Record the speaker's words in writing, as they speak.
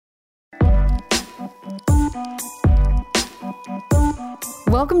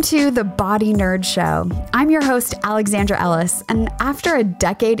Welcome to the Body Nerd Show. I'm your host, Alexandra Ellis, and after a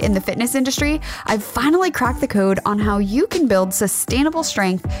decade in the fitness industry, I've finally cracked the code on how you can build sustainable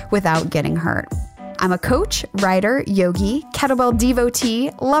strength without getting hurt. I'm a coach, writer, yogi, kettlebell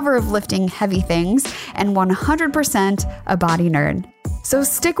devotee, lover of lifting heavy things, and 100% a body nerd. So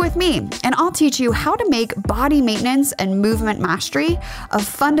stick with me, and I'll teach you how to make body maintenance and movement mastery a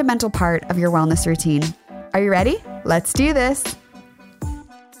fundamental part of your wellness routine. Are you ready? Let's do this.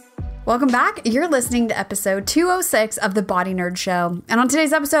 Welcome back. You're listening to episode 206 of the Body Nerd Show. And on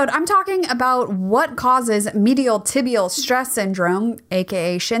today's episode, I'm talking about what causes medial tibial stress syndrome,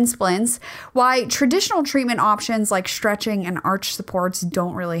 aka Shin splints, why traditional treatment options like stretching and arch supports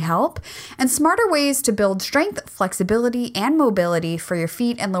don't really help, and smarter ways to build strength, flexibility, and mobility for your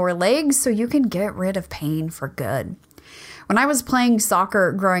feet and lower legs so you can get rid of pain for good. When I was playing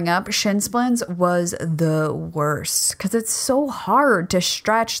soccer growing up, shin splints was the worst because it's so hard to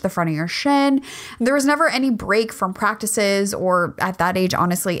stretch the front of your shin. There was never any break from practices or at that age,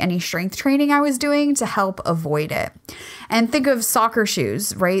 honestly, any strength training I was doing to help avoid it. And think of soccer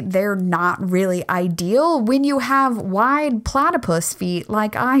shoes, right? They're not really ideal when you have wide platypus feet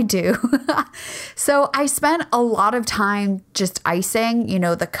like I do. So I spent a lot of time just icing,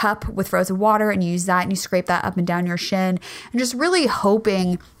 the cup with frozen water, and you use that and you scrape that up and down your shin and just really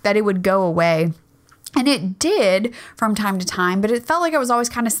hoping that it would go away. And it did from time to time, but it felt like I was always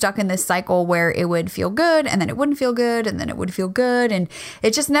kind of stuck in this cycle where it would feel good and then it wouldn't feel good and then it would feel good. And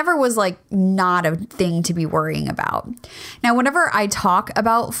it just never was like not a thing to be worrying about. Now, whenever I talk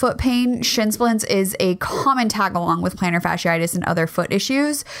about foot pain, shin splints is a common tag along with plantar fasciitis and other foot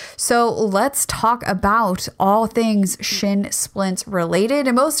issues. So let's talk about all things shin splints related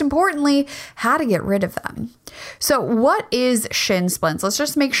and most importantly, how to get rid of them. So what is shin splints? Let's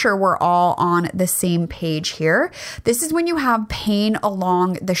just make sure we're all on the same page here. This is when you have pain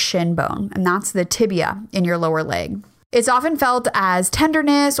along the shin bone, and that's the tibia in your lower leg. It's often felt as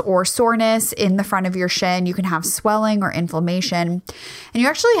tenderness or soreness in the front of your shin. You can have swelling or inflammation. And you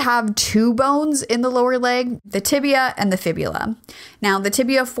actually have two bones in the lower leg, the tibia and the fibula. Now, the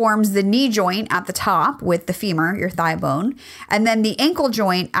tibia forms the knee joint at the top with the femur, your thigh bone, and then the ankle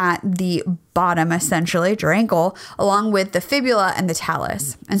joint at the bottom, essentially, at your ankle, along with the fibula and the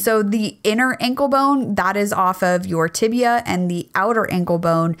talus. And so the inner ankle bone, that is off of your tibia, and the outer ankle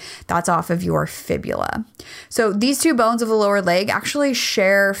bone, that's off of your fibula. So these two bones of the lower leg actually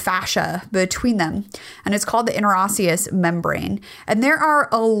share fascia between them, and it's called the interosseous membrane. And there are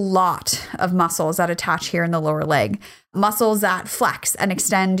a lot of muscles that attach here in the lower leg. Muscles that flex and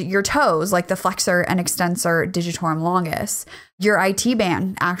extend your toes, like the flexor and extensor digitorum longus. Your IT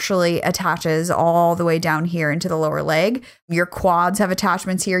band actually attaches all the way down here into the lower leg. Your quads have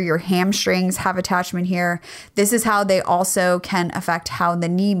attachments here. Your hamstrings have attachment here. This is how they also can affect how the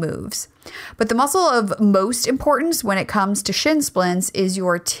knee moves. But the muscle of most importance when it comes to shin splints is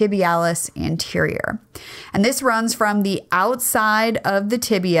your tibialis anterior. And this runs from the outside of the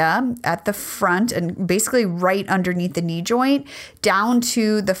tibia at the front and basically right underneath the knee joint down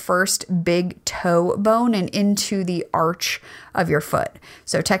to the first big toe bone and into the arch of your foot.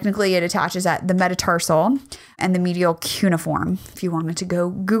 So technically it attaches at the metatarsal and the medial cuneiform, if you wanted to go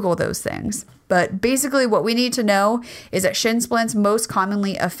Google those things. But basically what we need to know is that shin splints most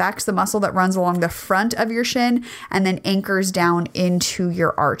commonly affects the muscle that runs along the front of your shin and then anchors down into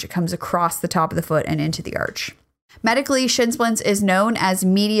your arch. It comes across the top of the foot and into the arch. Medically, shin splints is known as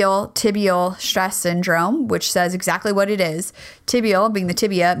medial tibial stress syndrome, which says exactly what it is. Tibial being the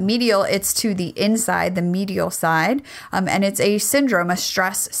tibia, medial, it's to the inside, the medial side, and it's a syndrome, a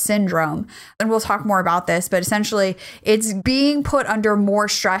stress syndrome. And we'll talk more about this, but essentially it's being put under more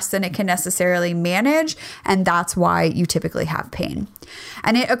stress than it can necessarily manage, and that's why you typically have pain.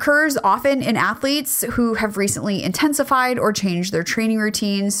 And it occurs often in athletes who have recently intensified or changed their training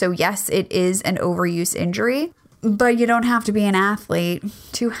routines. So yes, it is an overuse injury. But you don't have to be an athlete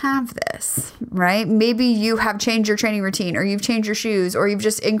to have this, right? Maybe you have changed your training routine or you've changed your shoes or you've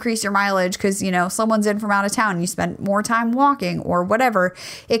just increased your mileage because, someone's in from out of town and you spent more time walking or whatever.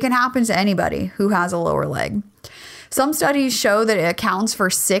 It can happen to anybody who has a lower leg. Some studies show that it accounts for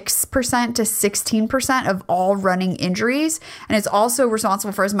 6% to 16% of all running injuries, and it's also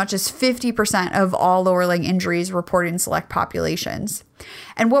responsible for as much as 50% of all lower leg injuries reported in select populations.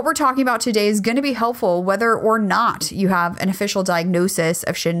 And what we're talking about today is going to be helpful whether or not you have an official diagnosis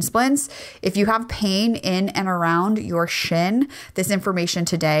of shin splints. If you have pain in and around your shin, this information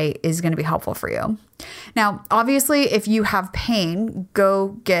today is going to be helpful for you. Now, obviously, if you have pain,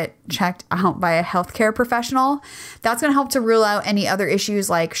 go get checked out by a healthcare professional. That's going to help to rule out any other issues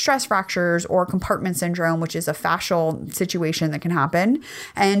like stress fractures or compartment syndrome, which is a fascial situation that can happen.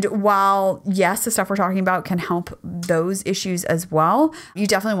 And while, yes, the stuff we're talking about can help those issues as well, you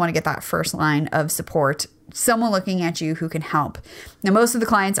definitely want to get that first line of support, someone looking at you who can help. Now, most of the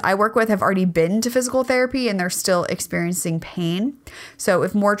clients I work with have already been to physical therapy and they're still experiencing pain. So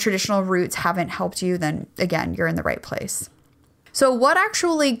if more traditional routes haven't helped you, then again, you're in the right place. So what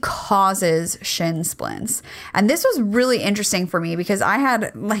actually causes shin splints? And this was really interesting for me because I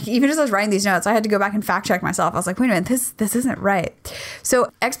had, even as I was writing these notes, I had to go back and fact check myself. I was like, wait a minute, this isn't right.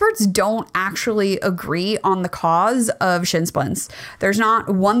 So experts don't actually agree on the cause of shin splints. There's not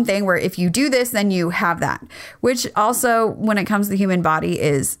one thing where if you do this, then you have that, which also when it comes to the human body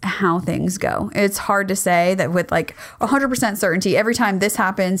is how things go. It's hard to say that with 100% certainty, every time this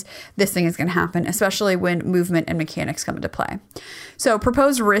happens, this thing is going to happen, especially when movement and mechanics come into play. So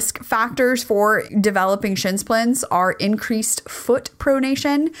proposed risk factors for developing shin splints are increased foot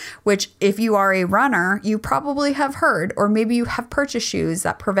pronation, which if you are a runner, you probably have heard, or maybe you have purchased shoes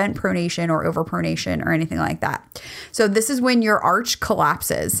that prevent pronation or overpronation or anything like that. So this is when your arch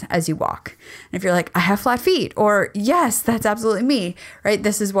collapses as you walk. And if you're like, I have flat feet, or yes, that's absolutely me, right?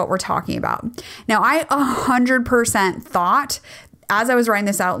 This is what we're talking about. Now, I 100% thought as I was writing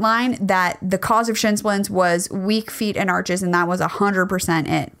this outline that the cause of shin splints was weak feet and arches, and that was 100%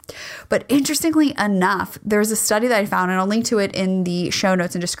 it. But interestingly enough, there's a study that I found, and I'll link to it in the show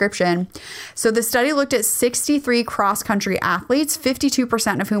notes and description. So the study looked at 63 cross-country athletes,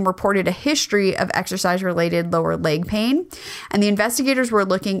 52% of whom reported a history of exercise-related lower leg pain. And the investigators were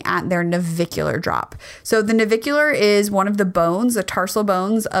looking at their navicular drop. So the navicular is one of the bones, the tarsal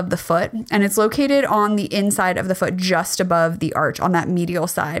bones of the foot, and it's located on the inside of the foot just above the arch on that medial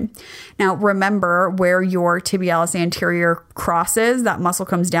side. Now, remember where your tibialis anterior crosses, that muscle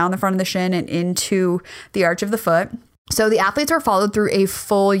comes down the front of the shin and into the arch of the foot. So the athletes were followed through a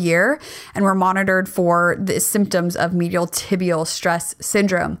full year and were monitored for the symptoms of medial tibial stress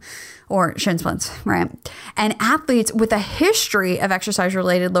syndrome, or shin splints, right? And athletes with a history of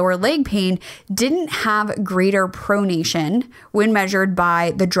exercise-related lower leg pain didn't have greater pronation when measured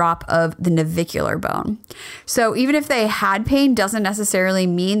by the drop of the navicular bone. So even if they had pain, doesn't necessarily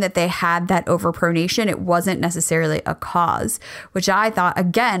mean that they had that overpronation. It wasn't necessarily a cause, which I thought,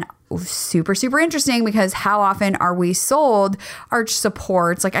 again, super, super interesting, because how often are we sold arch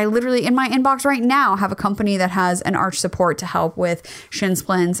supports? I literally in my inbox right now have a company that has an arch support to help with shin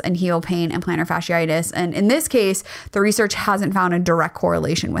splints and heel pain and plantar fasciitis. And in this case, the research hasn't found a direct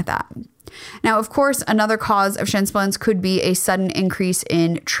correlation with that. Now, of course, another cause of shin splints could be a sudden increase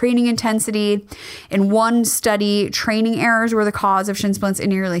in training intensity. In one study, training errors were the cause of shin splints in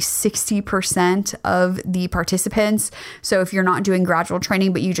nearly 60% of the participants. So if you're not doing gradual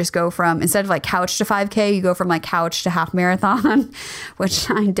training, but you just go from, instead of couch to 5K, you go from couch to half marathon, which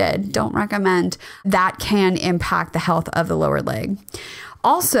I did, don't recommend, that can impact the health of the lower leg.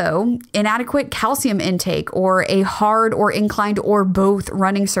 Also, inadequate calcium intake or a hard or inclined or both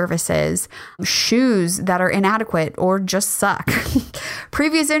running surfaces, shoes that are inadequate or just suck.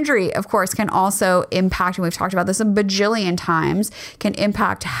 Previous injury, of course, can also impact, and we've talked about this a bajillion times, can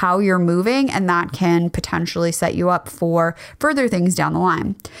impact how you're moving, and that can potentially set you up for further things down the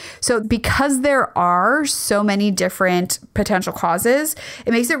line. So because there are so many different potential causes,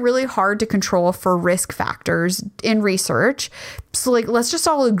 it makes it really hard to control for risk factors in research. So let's just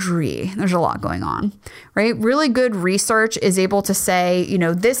all agree there's a lot going on, right? Really good research is able to say,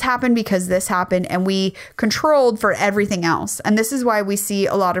 this happened because this happened, and we controlled for everything else. And this is why we see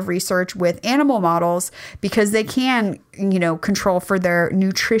a lot of research with animal models, because they can, control for their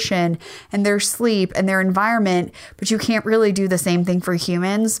nutrition and their sleep and their environment, but you can't really do the same thing for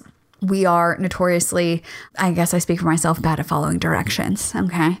humans. We are notoriously, I guess I speak for myself, bad at following directions.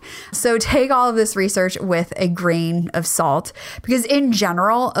 Okay. So take all of this research with a grain of salt, because in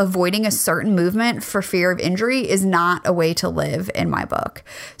general, avoiding a certain movement for fear of injury is not a way to live in my book.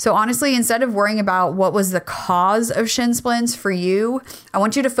 So honestly, instead of worrying about what was the cause of shin splints for you, I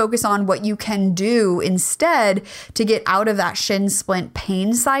want you to focus on what you can do instead to get out of that shin splint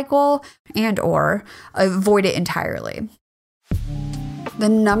pain cycle and/or avoid it entirely. The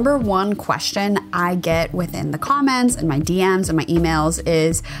number one question I get within the comments and my DMs and my emails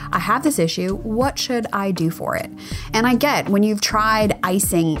is, I have this issue. What should I do for it? And I get when you've tried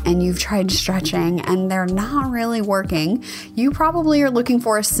icing and you've tried stretching and they're not really working, you probably are looking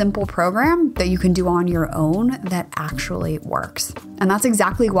for a simple program that you can do on your own that actually works. And that's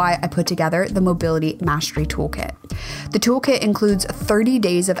exactly why I put together the Mobility Mastery Toolkit. The toolkit includes 30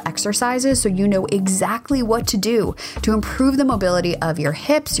 days of exercises so you know exactly what to do to improve the mobility of your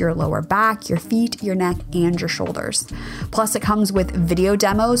hips, your lower back, your feet, your neck, and your shoulders. Plus, it comes with video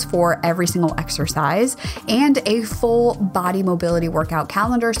demos for every single exercise and a full body mobility workout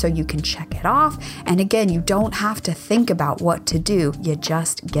calendar so you can check it off. And again, you don't have to think about what to do, you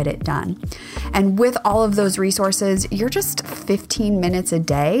just get it done. And with all of those resources, you're just 15 minutes a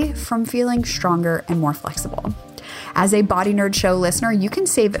day from feeling stronger and more flexible. As a Body Nerd Show listener, you can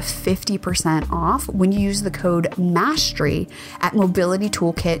save 50% off when you use the code MASTERY at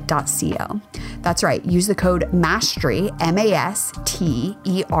mobilitytoolkit.co. That's right, use the code MASTERY, MASTERY,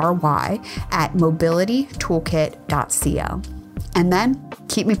 at mobilitytoolkit.co. And then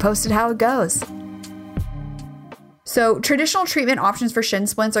keep me posted how it goes. So traditional treatment options for shin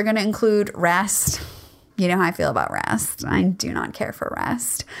splints are going to include rest. You know how I feel about rest. I do not care for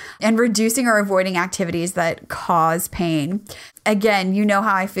rest. And reducing or avoiding activities that cause pain. Again, you know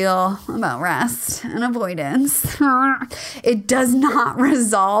how I feel about rest and avoidance. It does not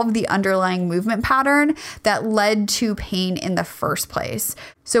resolve the underlying movement pattern that led to pain in the first place.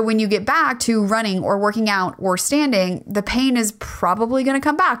 So when you get back to running or working out or standing, the pain is probably going to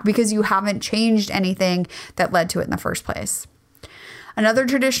come back because you haven't changed anything that led to it in the first place. Another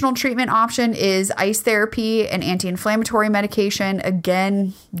traditional treatment option is ice therapy and anti-inflammatory medication.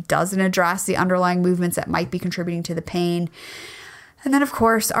 Again, doesn't address the underlying movements that might be contributing to the pain. And then, of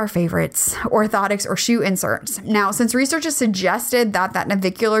course, our favorites, orthotics or shoe inserts. Now, since research has suggested that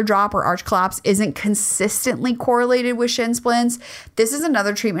navicular drop or arch collapse isn't consistently correlated with shin splints, this is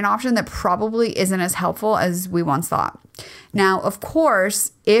another treatment option that probably isn't as helpful as we once thought. Now, of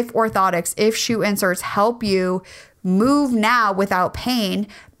course, if orthotics, if shoe inserts help you move now without pain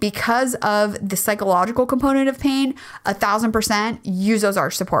because of the psychological component of pain, 1,000% use those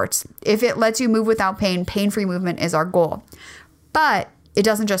arch supports. If it lets you move without pain, pain-free movement is our goal. But it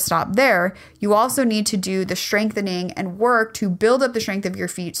doesn't just stop there. You also need to do the strengthening and work to build up the strength of your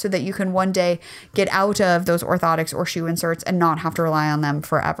feet so that you can one day get out of those orthotics or shoe inserts and not have to rely on them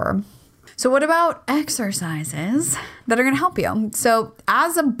forever. So what about exercises that are going to help you? So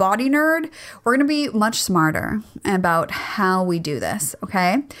as a body nerd, we're going to be much smarter about how we do this,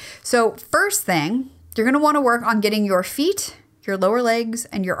 okay? So first thing, you're going to want to work on getting your feet, your lower legs,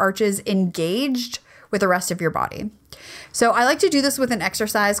 and your arches engaged with the rest of your body. So I like to do this with an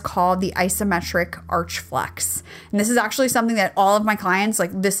exercise called the isometric arch flex. And this is actually something that all of my clients,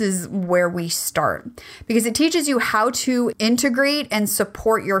 this is where we start because it teaches you how to integrate and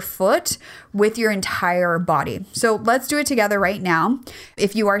support your foot with your entire body. So let's do it together right now.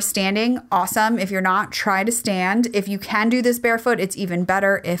 If you are standing, awesome. If you're not, try to stand. If you can do this barefoot, it's even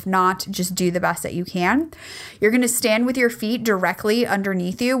better. If not, just do the best that you can. You're going to stand with your feet directly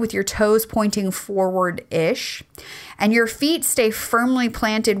underneath you with your toes pointing forward-ish. And your feet stay firmly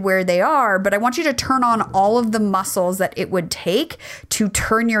planted where they are, but I want you to turn on all of the muscles that it would take to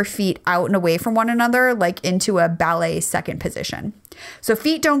turn your feet out and away from one another, like into a ballet second position. So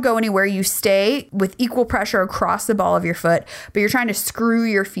feet don't go anywhere. You stay with equal pressure across the ball of your foot, but you're trying to screw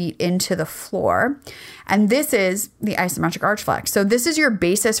your feet into the floor. And this is the isometric arch flex. So this is your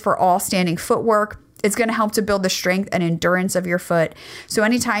basis for all standing footwork. It's going to help to build the strength and endurance of your foot. So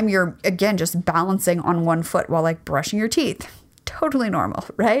anytime you're, again, just balancing on one foot while brushing your teeth, totally normal,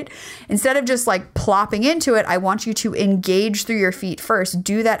 right? Instead of just plopping into it, I want you to engage through your feet first,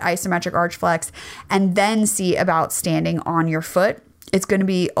 do that isometric arch flex, and then see about standing on your foot. It's going to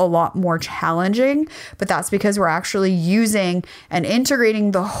be a lot more challenging, but that's because we're actually using and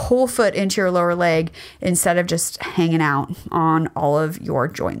integrating the whole foot into your lower leg instead of just hanging out on all of your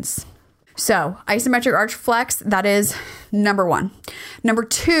joints. So isometric arch flex, that is number one. Number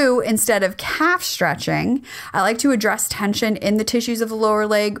two, instead of calf stretching, I like to address tension in the tissues of the lower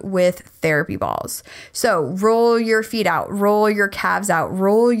leg with therapy balls. So roll your feet out, roll your calves out,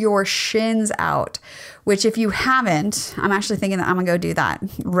 roll your shins out, which if you haven't, I'm actually thinking that I'm gonna go do that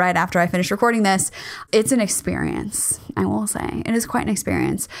right after I finish recording this. It's an experience, I will say. It is quite an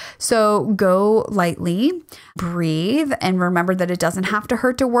experience. So go lightly, breathe, and remember that it doesn't have to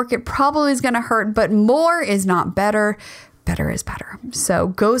hurt to work. It probably is gonna hurt, but more is not better. Better is better. So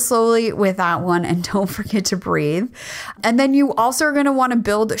go slowly with that one and don't forget to breathe. And then you also are going to want to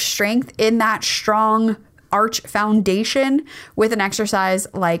build strength in that strong arch foundation with an exercise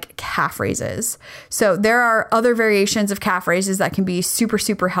like calf raises. So there are other variations of calf raises that can be super,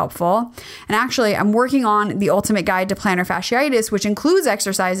 super helpful. And actually, I'm working on the ultimate guide to plantar fasciitis, which includes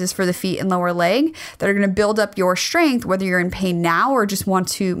exercises for the feet and lower leg that are going to build up your strength, whether you're in pain now or just want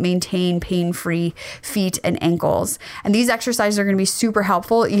to maintain pain-free feet and ankles. And these exercises are going to be super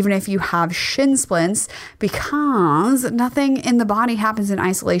helpful even if you have shin splints, because nothing in the body happens in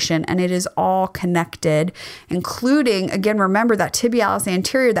isolation and it is all connected, including, again, remember that tibialis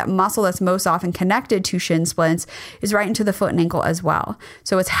anterior, that muscle that's most often connected to shin splints, is right into the foot and ankle as well.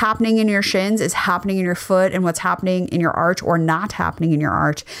 So what's happening in your shins is happening in your foot, and what's happening in your arch or not happening in your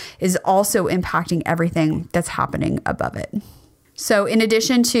arch is also impacting everything that's happening above it. So in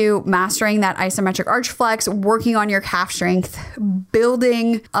addition to mastering that isometric arch flex, working on your calf strength,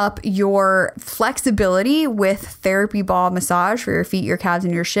 building up your flexibility with therapy ball massage for your feet, your calves,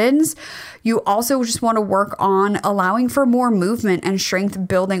 and your shins, you also just want to work on allowing for more movement and strength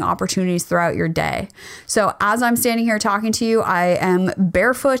building opportunities throughout your day. So as I'm standing here talking to you, I am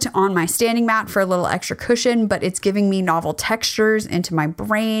barefoot on my standing mat for a little extra cushion, but it's giving me novel textures into my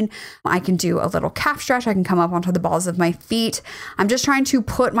brain. I can do a little calf stretch. I can come up onto the balls of my feet. I'm just trying to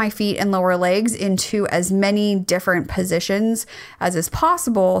put my feet and lower legs into as many different positions as is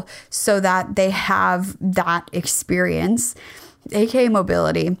possible so that they have that experience, aka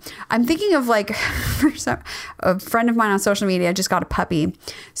mobility. I'm thinking of like, a friend of mine on social media just got a puppy.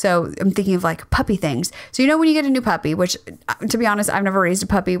 So I'm thinking of like puppy things. So, when you get a new puppy, which to be honest, I've never raised a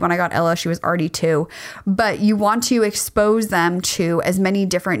puppy. When I got Ella, she was already 2, but you want to expose them to as many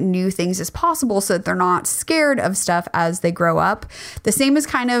different new things as possible so that they're not scared of stuff as they grow up. The same is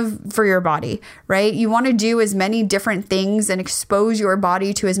kind of for your body, right? You want to do as many different things and expose your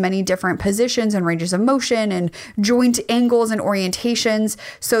body to as many different positions and ranges of motion and joint angles and orientations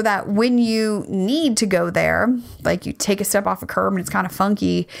so that when you need to go there, like you take a step off a curb and it's kind of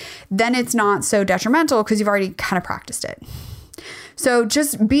funky, then it's not so detrimental because you've already kind of practiced it. So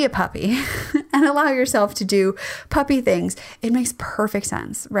just be a puppy and allow yourself to do puppy things. It makes perfect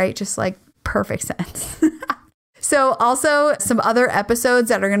sense, right? Just like perfect sense. So also some other episodes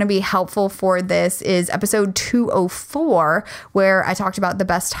that are going to be helpful for this is episode 204, where I talked about the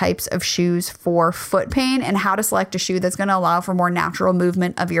best types of shoes for foot pain and how to select a shoe that's going to allow for more natural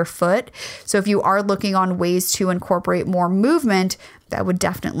movement of your foot. So if you are looking on ways to incorporate more movement, that would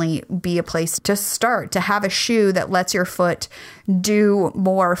definitely be a place to start. To have a shoe that lets your foot do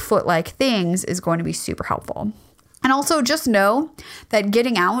more foot-like things is going to be super helpful. And also just know that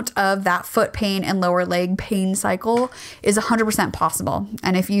getting out of that foot pain and lower leg pain cycle is 100% possible.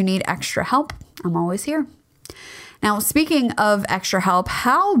 And if you need extra help, I'm always here. Now, speaking of extra help,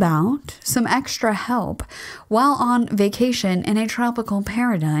 how about some extra help while on vacation in a tropical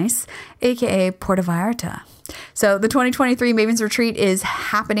paradise, aka Puerto Vallarta? So the 2023 Mavens Retreat is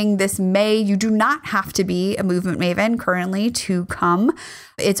happening this May. You do not have to be a movement maven currently to come.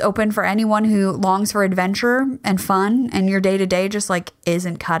 It's open for anyone who longs for adventure and fun and your day-to-day just like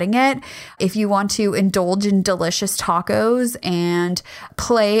isn't cutting it. If you want to indulge in delicious tacos and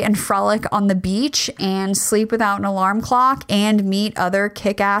play and frolic on the beach and sleep without an alarm clock and meet other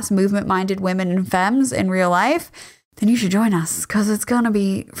kick-ass movement-minded women and femmes in real life, then you should join us because it's going to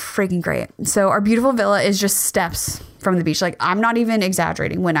be freaking great. So our beautiful villa is just steps from the beach. Like, I'm not even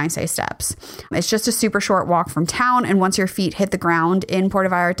exaggerating when I say steps. It's just a super short walk from town. And once your feet hit the ground in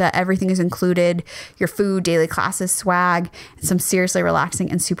Puerto Vallarta, everything is included: your food, daily classes, swag, and some seriously relaxing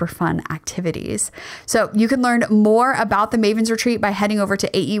and super fun activities. So you can learn more about the Mavens Retreat by heading over to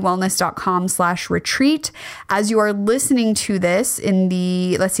aewellness.com/retreat. As you are listening to this in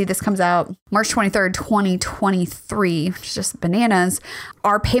the, let's see, this comes out March 23rd, 2023, which is just bananas.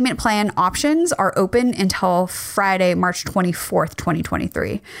 Our payment plan options are open until Friday, March 24th,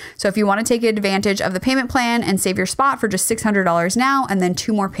 2023. So if you want to take advantage of the payment plan and save your spot for just $600 now, and then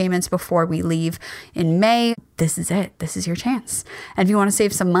 2 more payments before we leave in May, this is it. This is your chance. And if you want to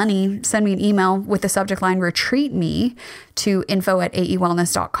save some money, send me an email with the subject line "Retreat Me" to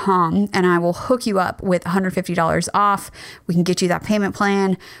info@aewellness.com, and I will hook you up with $150 off. We can get you that payment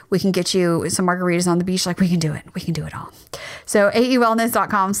plan. We can get you some margaritas on the beach. Like, we can do it. We can do it all. So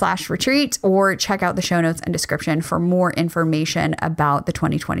aewellness.com/retreat, or check out the show notes and description for more information about the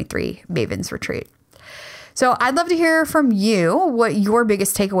 2023 Mavens Retreat. So I'd love to hear from you what your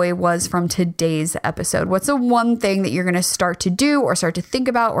biggest takeaway was from today's episode. What's the one thing that you're going to start to do or start to think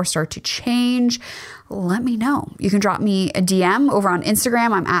about or start to change? Let me know. You can drop me a DM over on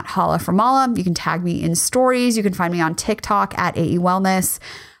Instagram. I'm at Hala from Mala. You can tag me in stories. You can find me on TikTok at AE Wellness.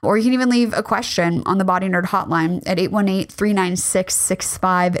 Or you can even leave a question on the Body Nerd hotline at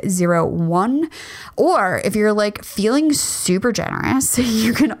 818-396-6501. Or if you're like feeling super generous,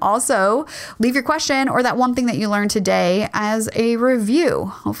 you can also leave your question or that one thing that you learned today as a review.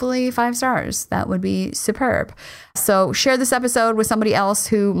 Hopefully 5 stars. That would be superb. So share this episode with somebody else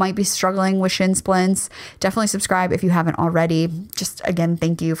who might be struggling with shin splints. Definitely subscribe if you haven't already. Just again,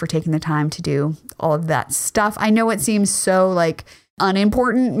 thank you for taking the time to do all of that stuff. I know it seems so like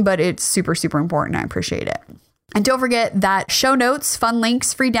unimportant, but it's super, super important. I appreciate it. And don't forget that show notes, fun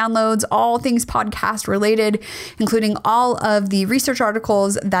links, free downloads, all things podcast related, including all of the research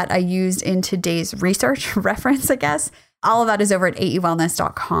articles that I used in today's research reference, I guess. All of that is over at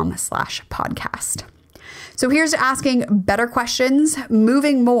aewellness.com/podcast. So here's asking better questions,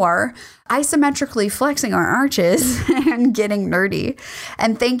 moving more, isometrically flexing our arches, and getting nerdy.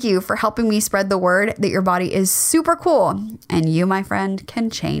 And thank you for helping me spread the word that your body is super cool and you, my friend, can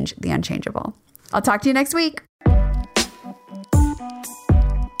change the unchangeable. I'll talk to you next week.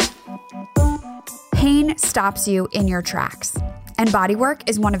 Pain stops you in your tracks, and bodywork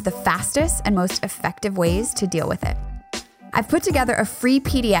is one of the fastest and most effective ways to deal with it. I've put together a free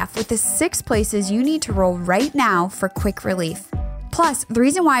PDF with the 6 places you need to roll right now for quick relief. Plus, the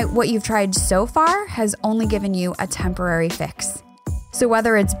reason why what you've tried so far has only given you a temporary fix. So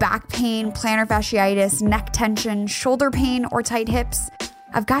whether it's back pain, plantar fasciitis, neck tension, shoulder pain, or tight hips,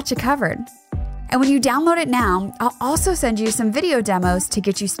 I've got you covered. And when you download it now, I'll also send you some video demos to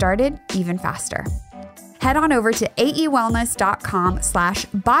get you started even faster. Head on over to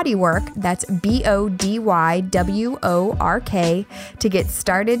aewellness.com/bodywork, that's BODYWORK, to get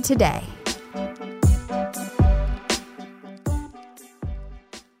started today.